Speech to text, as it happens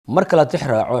marka la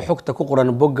tixraaco xogta ku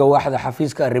qoran bogga waaxda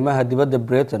xafiiska arrimaha dibadda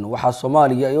Britain waxa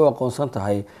Soomaaliya ay u aqoonsan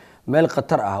tahay meel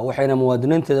khatar ah waxayna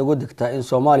muwaadiniinteeda uga digtaa in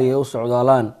Soomaaliya ay u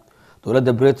socdaalaan.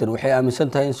 Dowladda Britain waxay aaminsan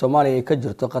tahay in Soomaaliya ay ka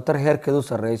jirto khatar heerkeedu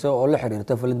sarreeya oo la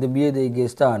xiriirta faldambiyada ay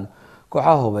geystaan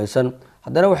kooxaha hubeysan.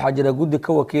 haddana waxaa jira guddi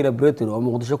ka wakiila Britain oo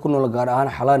Muqdisho ku nool gaar ahaan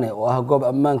Xalane oo ah goob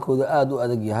ammaankooda aad u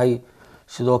adag yahay.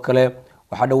 sidoo kale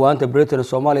waxaa dhawaanta Britain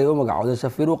Soomaaliya u magacowday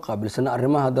safiir u qaabilsan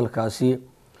arrimaha dalkaasi.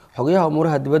 xogayaha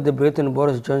umuraha dibadda Britain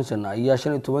Boris Johnson ayaa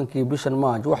 15kii bishan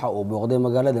Maaj waxa uu booqday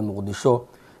magaalada Muqdisho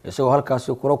isagoo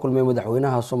halkaasi kula kulmay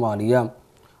madaxweynaha Soomaaliya.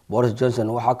 Boris Johnson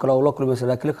waxa kale oo la kulmay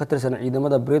saraakiil ka tirsan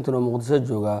ciidamada Britain oo Muqdisho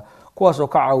jooga kuwaas oo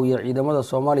ka caawiya ciidamada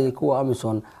Soomaaliya kuwa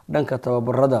Amisom dhanka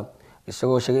tababarada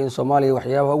isagoo sheegay in Soomaaliya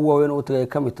waxyaabaha ugu waaweyn uu tagay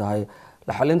kamid tahay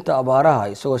la xalinta abaaraha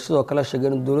isagoo sidoo kale sheegay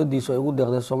in dawladdiisu ay ugu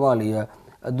deeqday Soomaaliya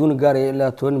adduun gaaraya ilaa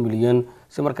 10 milyan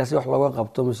si markaasi wax looga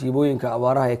qabto masiibooyinka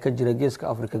abaaraha ee ka jira geeska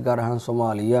Afrika gaar ahaan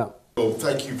Soomaaliya. Well,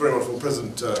 thank you very much,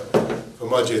 President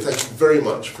Famaje. Thank you very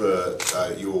much for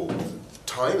your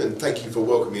time and thank you for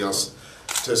welcoming us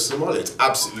to Somalia. It's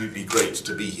absolutely great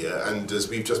to be here, and as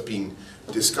we've just been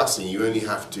discussing, you only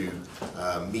have to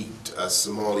meet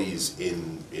Somalis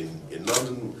in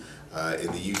London, in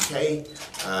the UK,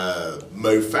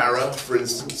 Mo Farah, for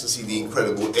instance, to see the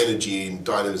incredible energy and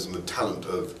dynamism and talent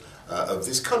of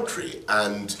this country.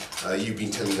 And you've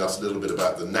been telling us a little bit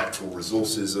about the natural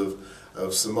resources of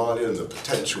Somalia and the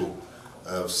potential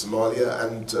of Somalia,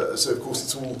 and so of course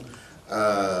it's all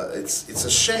it's a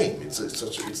shame. It's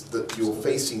that you're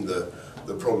facing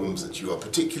the problems that you are,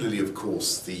 particularly of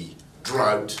course the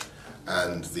drought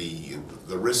and the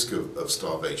risk of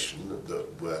starvation that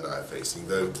we're now facing.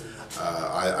 Though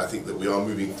I think that we are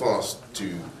moving fast to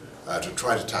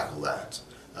try to tackle that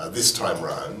this time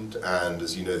round. And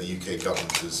as you know, the UK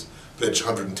government has pledged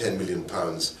 £110 million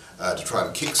to try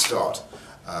and kickstart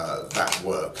that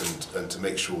work and to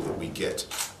make sure that we get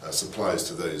supplies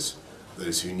to those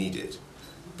who need it.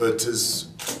 But as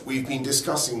we've been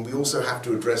discussing, we also have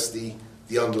to address the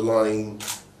underlying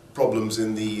problems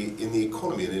in the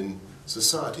economy and in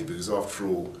society, because after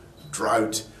all,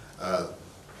 drought, a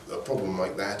problem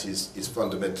like that is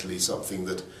fundamentally something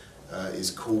that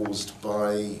is caused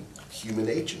by human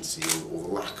agency or the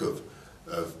lack of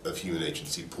human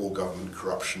agency, poor government,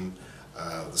 corruption,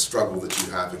 the struggle that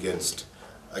you have against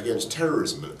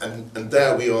terrorism, and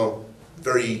there we are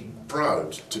very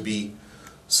proud to be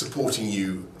supporting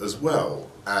you as well.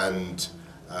 And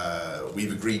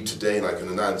we've agreed today, and I can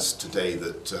announce today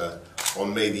that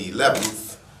on May the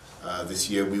 11th this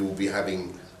year we will be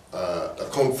having a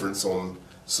conference on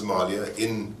Somalia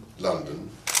in London,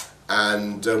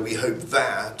 and we hope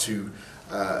there to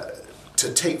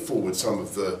take forward some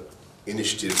of the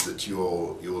initiatives that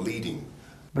you're leading.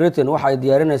 Britain waxay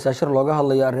diyaarinaysaa shir looga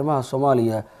hadlayo arrimaha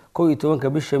Soomaaliya 11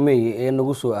 bisha May ee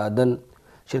nagu soo aadan.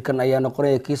 shirkan ayaa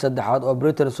noqonaya kii saddexaad oo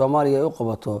Britain Soomaaliya ay u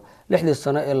qabato 6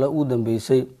 sano ee la u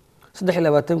dambeysay.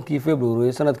 23kii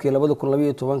February sanadkii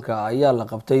 2012 ayaa la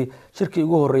qabtay shirkii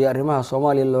ugu horeeyay arrimaha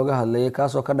Soomaaliya looga hadlayay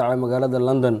kaas oo ka dhacay magaalada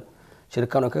London.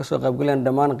 shirkan oo ka soo qayb galeen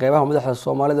dhammaan qaybaha madaxda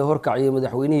Soomaalida horkaciyay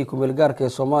madaxweynihii ku meel gaarka ee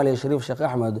Soomaaliya Shariif Sheekh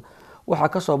Axmed waxa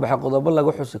ka soo baxay qodobo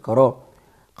lagu xusi karo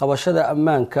qabashada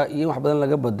ammaanka iyo wax badan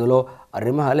laga bedelo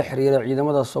arrimaha la xiriira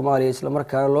ciidamada Soomaaliya isla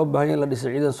markaana loo baahan yahay in la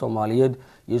dhisay ciidan Soomaaliyeed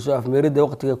iyo soo afmeerida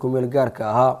waqtiga ku meel gaarka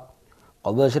ahaa.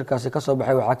 qodobada shirkaasi ka soo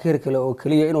baxay waxa ka hirkale oo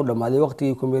kaliya inuu dhamaaday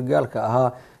waqtigii ku meel gaarka ahaa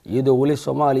iyadoo wali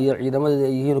Soomaaliya ciidamada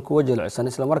ay yihiin kuwa jilicsan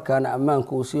isla markaana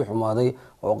ammaanku uu sii xumaaday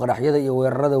oo qaraxyada iyo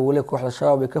weerarada wali kooxda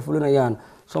shabaab ay ka fulinayaan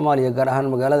Soomaaliya gaar ahaan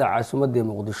magaalada caasimadda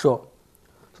Muqdisho.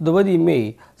 7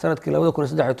 May sanadkii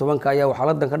 2013 ayaa waxaa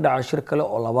la ka dhacay shir kale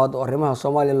oo labaad oo arrimaha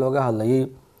Soomaaliya looga hadlayay.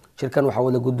 shirkan waxa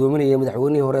wada gudoominayay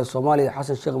madaxweynihii hore ee Soomaaliya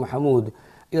Xasan Sheekh Maxamuud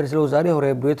iyo ra'iisul wasaarihii hore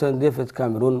ee Britain David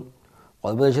Cameron.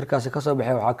 qodobada shirkaasi ka soo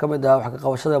baxay waxa kamid ah wax ka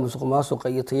qabashada musuqmaasuqa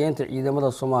iyo tayeynta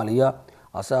ciidamada Soomaaliya.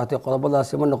 asaatay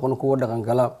qodobadaasi ma noqon kuwa dhaqan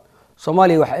gala.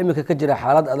 Soomaaliya waxa imika ka jira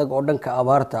xaalad adag oo dhanka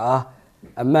abaarta ah.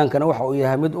 ammaankana waxa uu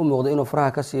yahay mid u muuqda inuu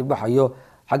faraha ka sii baxayo.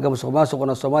 xagga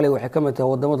musuqmaasuqna Soomaaliya waxay ka mid tahay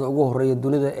wadamada ugu horeeya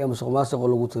dunida ee musuqmaasuqa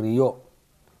lagu tiriyo.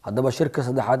 haddaba shirka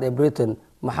saddexaad ee Britain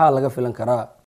maxaa laga filan karaa?